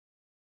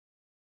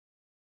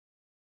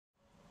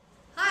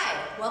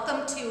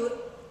Welcome to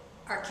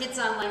our Kids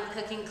Online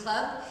Cooking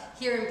Club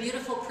here in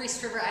beautiful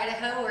Priest River,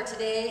 Idaho, where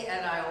today,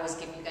 and I always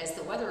give you guys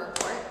the weather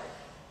report,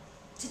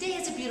 today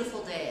is a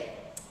beautiful day.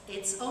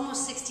 It's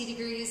almost 60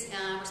 degrees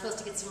and we're supposed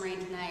to get some rain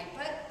tonight,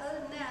 but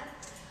other than that.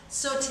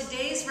 So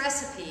today's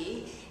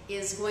recipe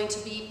is going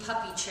to be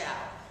puppy chow.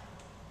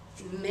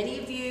 Many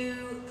of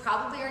you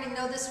probably already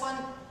know this one,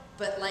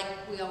 but like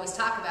we always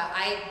talk about,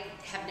 I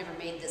have never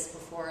made this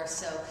before,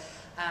 so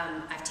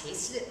I've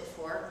tasted it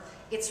before.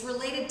 It's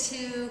related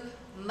to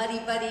Muddy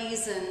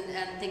Buddies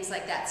and things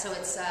like that. So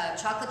it's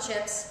chocolate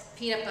chips,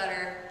 peanut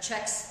butter,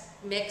 Chex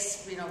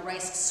Mix,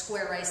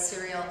 square rice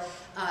cereal,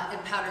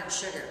 and powdered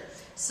sugar.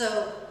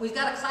 So we've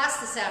got a class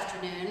this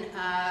afternoon,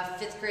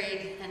 5th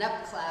grade and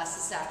up class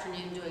this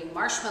afternoon, doing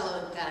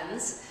marshmallow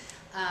guns.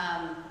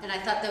 And I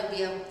thought that would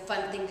be a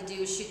fun thing to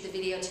do, shoot the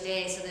video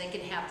today so they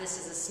can have this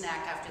as a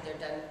snack after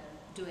they're done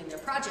doing their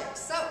project.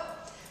 So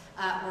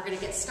we're going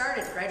to get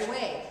started right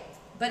away.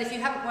 But if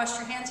you haven't washed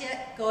your hands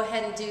yet, go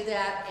ahead and do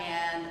that,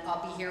 and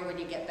I'll be here when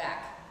you get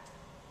back.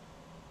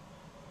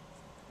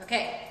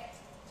 Okay,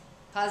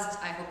 I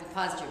hope you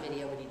paused your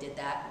video when you did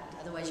that,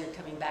 otherwise you're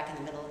coming back in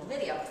the middle of the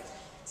video.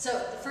 So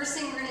the first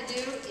thing we're going to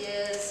do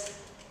is,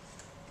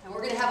 and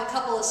we're going to have a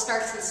couple of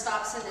starts and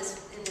stops in this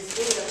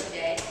video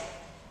today,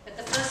 but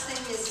the first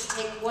thing is to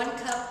take 1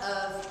 cup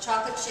of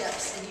chocolate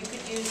chips, and you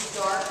could use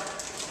dark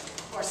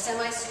or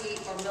semi-sweet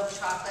or milk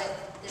chocolate.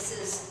 This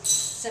is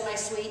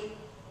semi-sweet.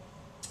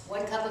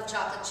 1 cup of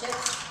chocolate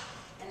chips,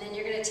 and then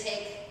you're going to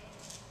take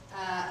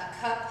a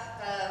cup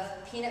of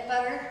peanut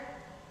butter,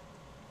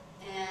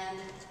 and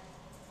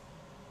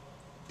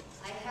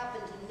I happen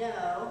to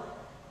know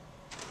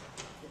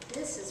that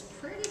this is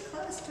pretty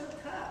close to a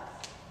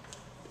cup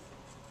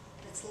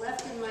that's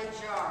left in my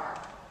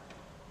jar.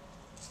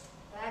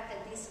 In fact,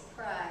 I'd be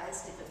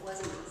surprised if it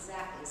wasn't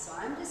exactly, so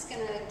I'm just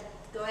going to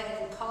go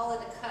ahead and call it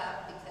a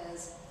cup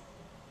because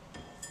I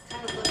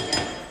kind of looked at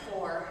it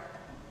before.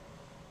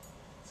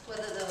 One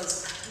of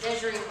those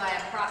measuring by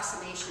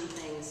approximation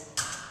things.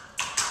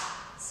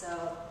 So,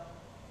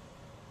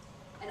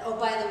 and oh,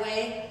 by the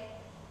way,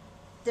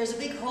 there's a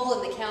big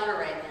hole in the counter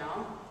right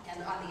now,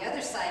 and on the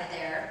other side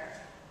there,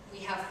 we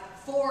have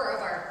 4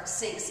 of our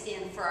sinks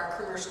in for our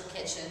commercial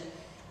kitchen,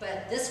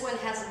 but this one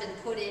hasn't been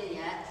put in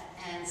yet,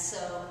 and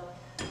so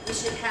we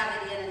should have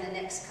it in the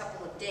next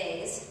couple of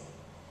days.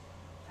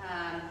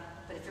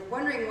 But if you're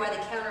wondering why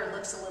the counter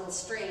looks a little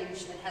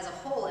strange and has a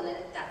hole in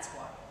it, that's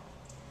why.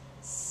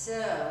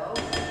 So,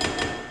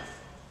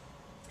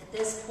 at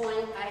this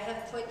point, I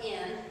have put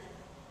in a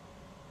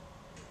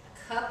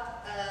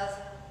cup of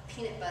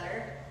peanut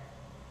butter,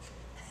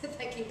 if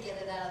I can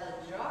get it out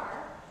of the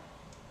jar.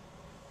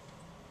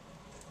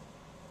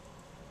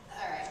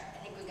 Alright, I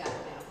think we got it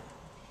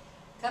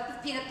now. Cup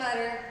of peanut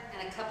butter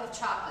and a cup of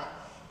chocolate.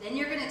 Then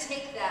you're going to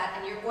take that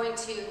and you're going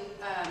to,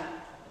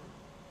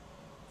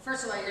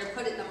 first of all, you're going to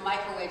put it in a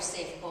microwave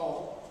safe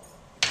bowl.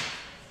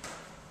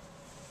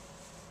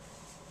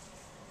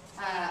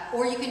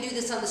 Or you can do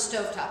this on the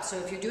stovetop. So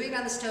if you're doing it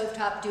on the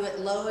stovetop, do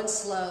it low and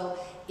slow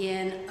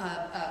in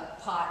a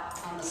pot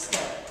on the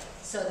stove.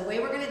 So the way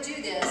we're going to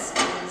do this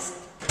is,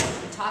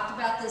 we talked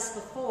about this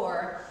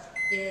before,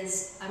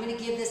 is I'm going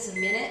to give this a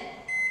minute,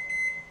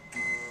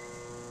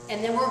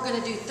 and then we're going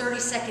to do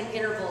 30-second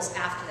intervals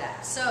after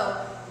that. So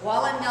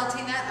while I'm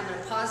melting that, I'm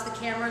going to pause the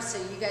camera so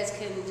you guys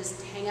can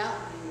just hang out,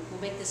 and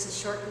we'll make this a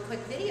short and quick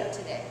video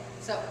today.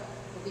 So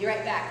we'll be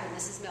right back when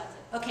this is melted.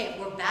 Okay,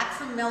 we're back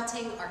from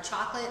melting our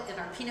chocolate and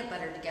our peanut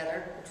butter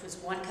together, which was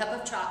 1 cup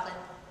of chocolate,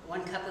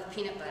 1 cup of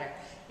peanut butter.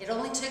 It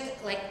only took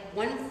like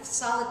 1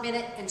 solid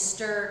minute and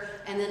stir,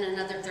 and then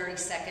another 30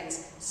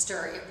 seconds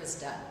stir. It was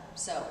done.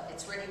 So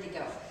it's ready to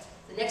go.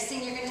 The next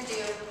thing you're going to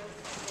do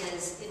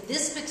is, in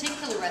this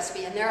particular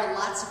recipe, and there are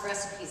lots of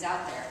recipes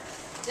out there,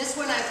 this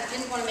one I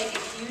didn't want to make a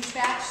huge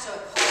batch, so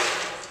it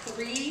called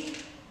 3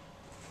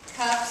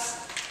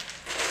 cups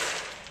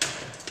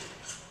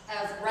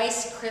of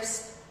Rice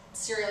Crisp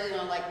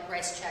cereal, like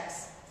Rice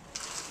Chex.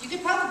 You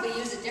could probably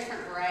use a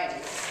different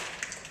variety.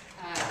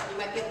 You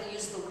might be able to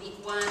use the wheat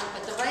one,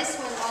 but the rice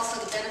one, also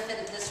the benefit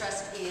of this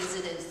recipe is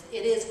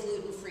it is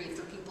gluten-free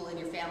for people in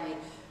your family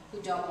who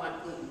don't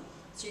want gluten.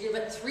 So you're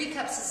going to put 3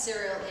 cups of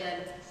cereal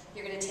in.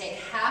 You're going to take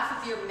half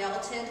of your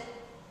melted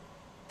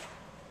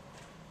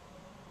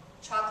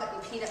chocolate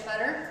and peanut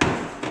butter, and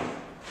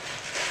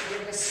you're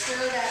going to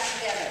stir that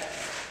together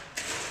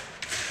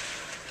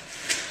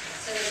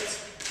so that it's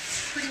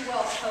pretty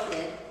well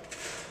coated.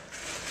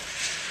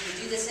 You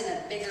do this in a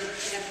big bowl.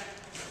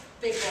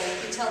 You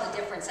can tell the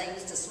difference. I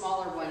used a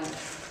smaller one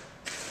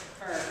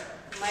for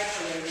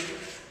microwaving.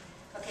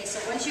 Okay, so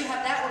once you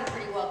have that one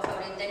pretty well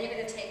coated, then you're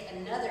going to take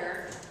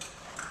another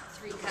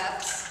 3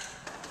 cups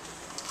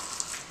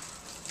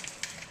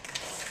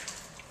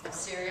of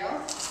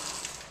cereal.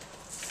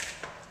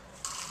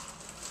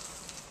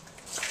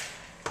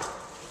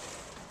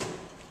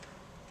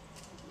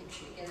 Make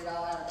sure you get it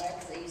all out of there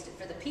because I used it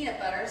for the peanut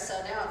butter,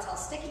 so now it's all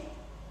sticky.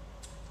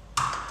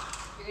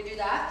 You're going to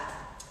do that,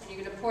 and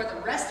you're going to pour the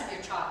rest of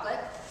your chocolate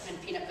and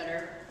peanut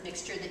butter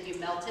mixture that you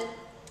melted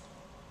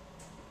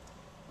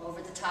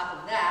over the top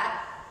of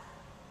that.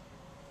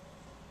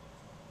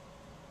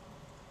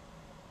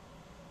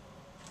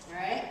 All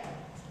right.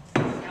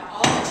 Now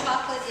all the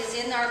chocolate is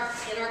in our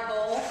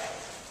bowl,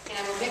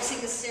 and we're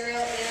mixing the cereal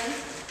in.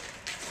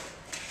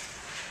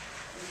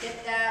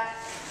 Get that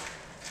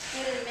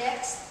good and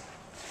mixed.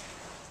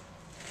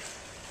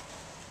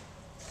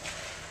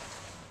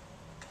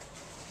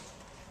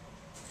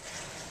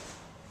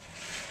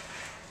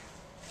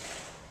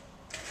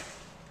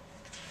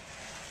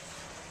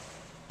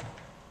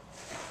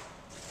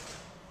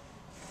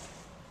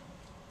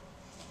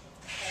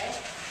 Okay.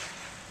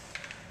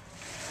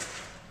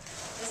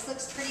 This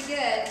looks pretty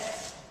good.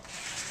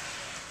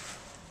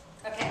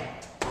 Okay.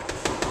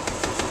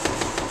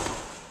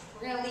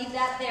 We're going to leave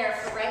that there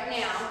for right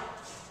now.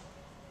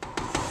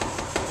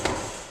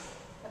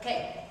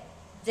 Okay,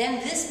 then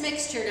this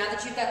mixture, now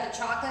that you've got the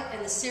chocolate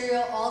and the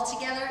cereal all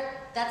together,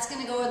 that's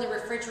going to go in the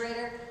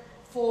refrigerator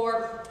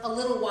for a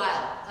little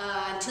while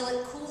until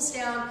it cools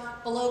down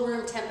below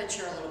room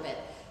temperature a little bit,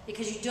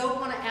 because you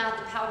don't want to add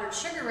the powdered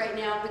sugar right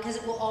now because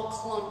it will all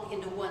clump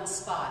into one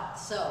spot.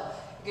 So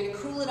you're going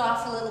to cool it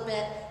off a little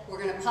bit.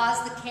 We're going to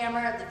pause the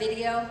camera, the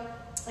video,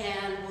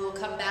 and we'll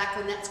come back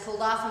when that's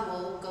cooled off, and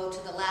we'll go to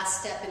the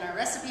last step in our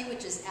recipe,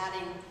 which is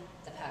adding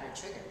the powdered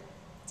sugar.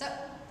 So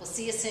we'll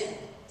see you soon.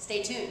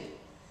 Stay tuned.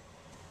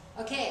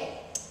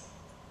 Okay,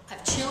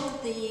 I've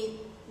chilled the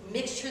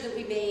mixture that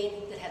we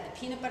made that had the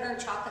peanut butter and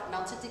chocolate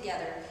melted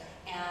together,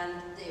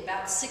 and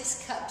about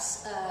 6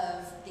 cups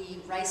of the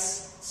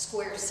rice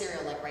square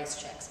cereal, like Rice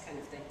Chex kind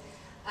of thing.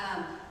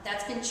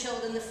 That's been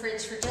chilled in the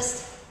fridge for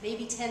just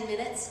maybe 10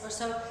 minutes or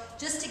so,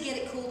 just to get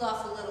it cooled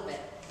off a little bit.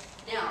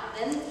 Now,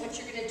 then what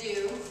you're going to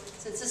do,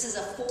 since this is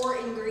a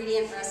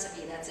 4-ingredient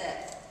recipe, that's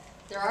it.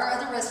 There are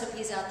other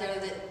recipes out there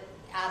that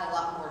add a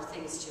lot more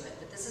things to it,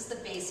 but this is the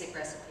basic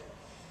recipe.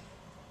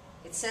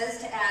 It says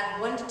to add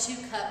 1 to 2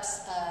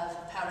 cups of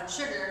powdered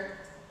sugar,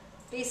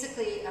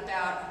 basically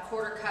about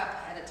 1/4 cup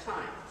at a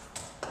time.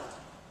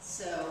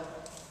 So,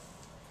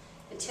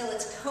 until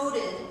it's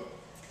coated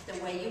the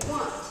way you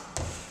want.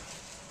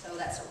 So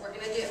that's what we're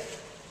going to do.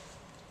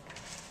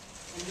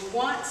 And you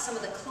want some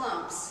of the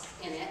clumps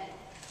in it.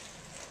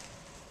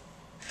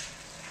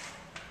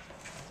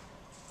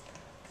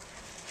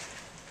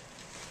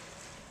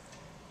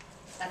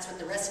 That's what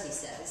the recipe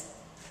says.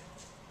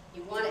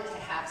 You want it to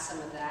have some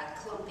of that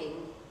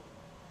clumping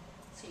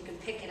so you can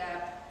pick it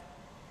up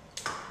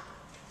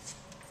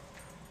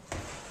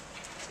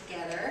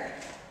together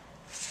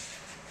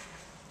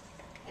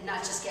and not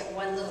just get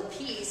one little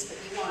piece, but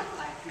you want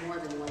like more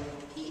than one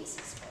little piece,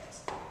 I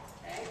suppose.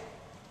 Okay?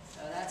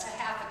 So that's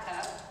 1/2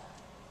 cup.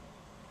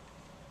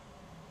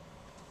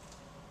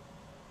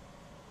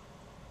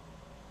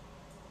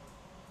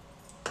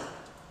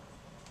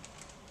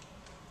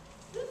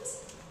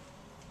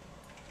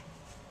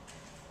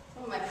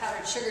 My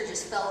powdered sugar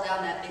just fell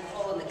down that big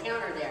hole in the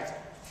counter there. I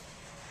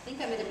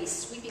think I'm going to be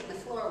sweeping the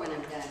floor when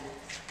I'm done.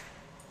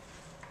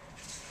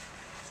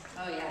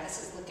 Oh yeah, this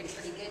is looking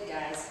pretty good,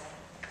 guys.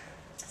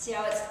 See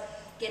how it's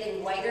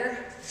getting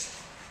whiter?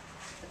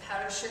 The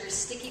powdered sugar is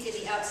sticky to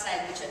the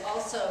outside, which it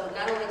also,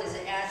 not only does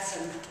it add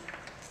some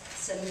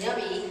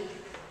yummy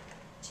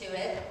to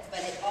it,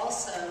 but it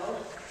also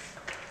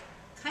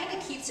kind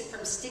of keeps it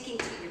from sticking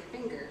to your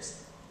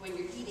fingers when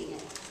you're eating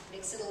it.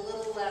 Makes it a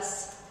little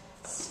less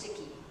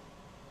sticky.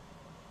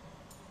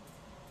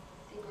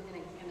 I think we're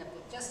going to end up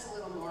with just a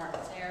little more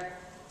up there.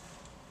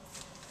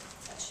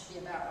 That should be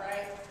about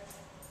right.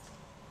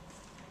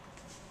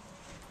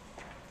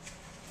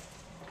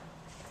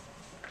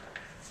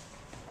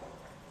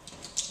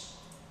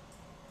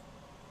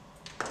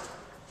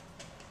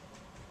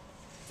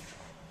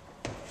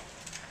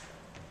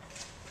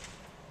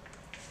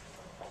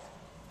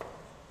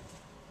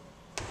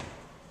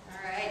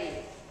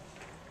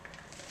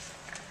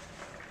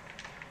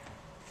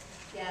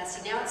 Yeah,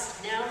 see now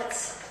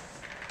it's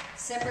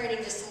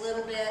separating just a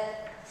little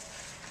bit.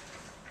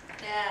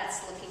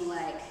 That's looking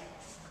like,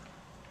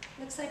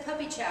 looks like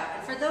puppy chow.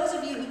 And for those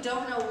of you who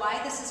don't know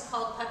why this is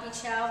called puppy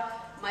chow,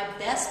 my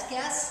best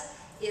guess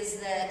is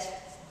that,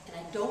 and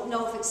I don't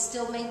know if it's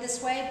still made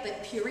this way,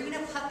 but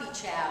Purina puppy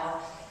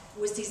chow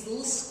was these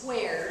little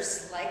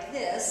squares like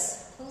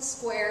this, little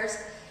squares,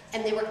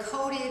 and they were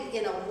coated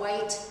in a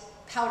white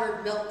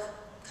powdered milk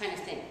kind of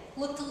thing.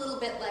 Looked a little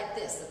bit like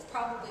this. That's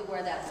probably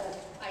where that whole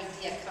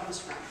idea comes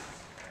from.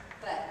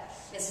 But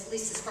at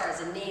least as far as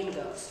the name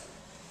goes,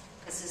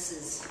 because this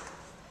is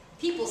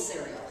people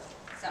cereal.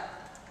 So,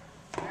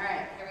 all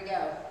right, here we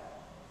go.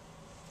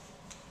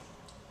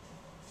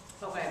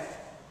 Okay.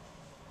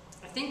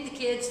 I think the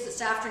kids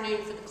this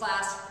afternoon for the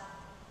class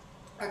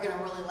are going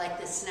to really like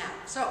this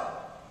snack. So,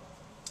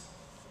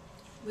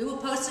 we will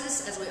post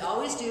this, as we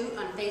always do,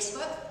 on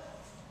Facebook.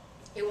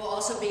 It will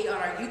also be on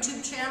our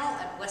YouTube channel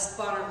at West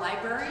Bonner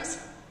Libraries,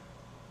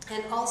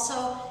 and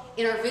also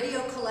in our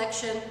video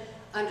collection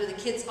under the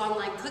Kids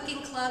Online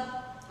Cooking Club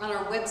on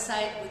our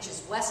website, which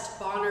is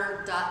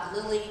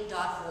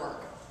westbonner.lily.org.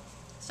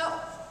 So,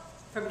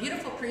 from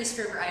beautiful Priest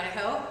River,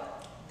 Idaho,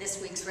 this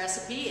week's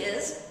recipe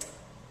is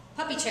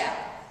puppy chow.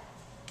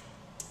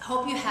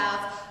 Hope you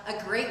have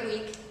a great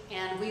week,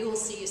 and we will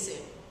see you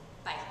soon.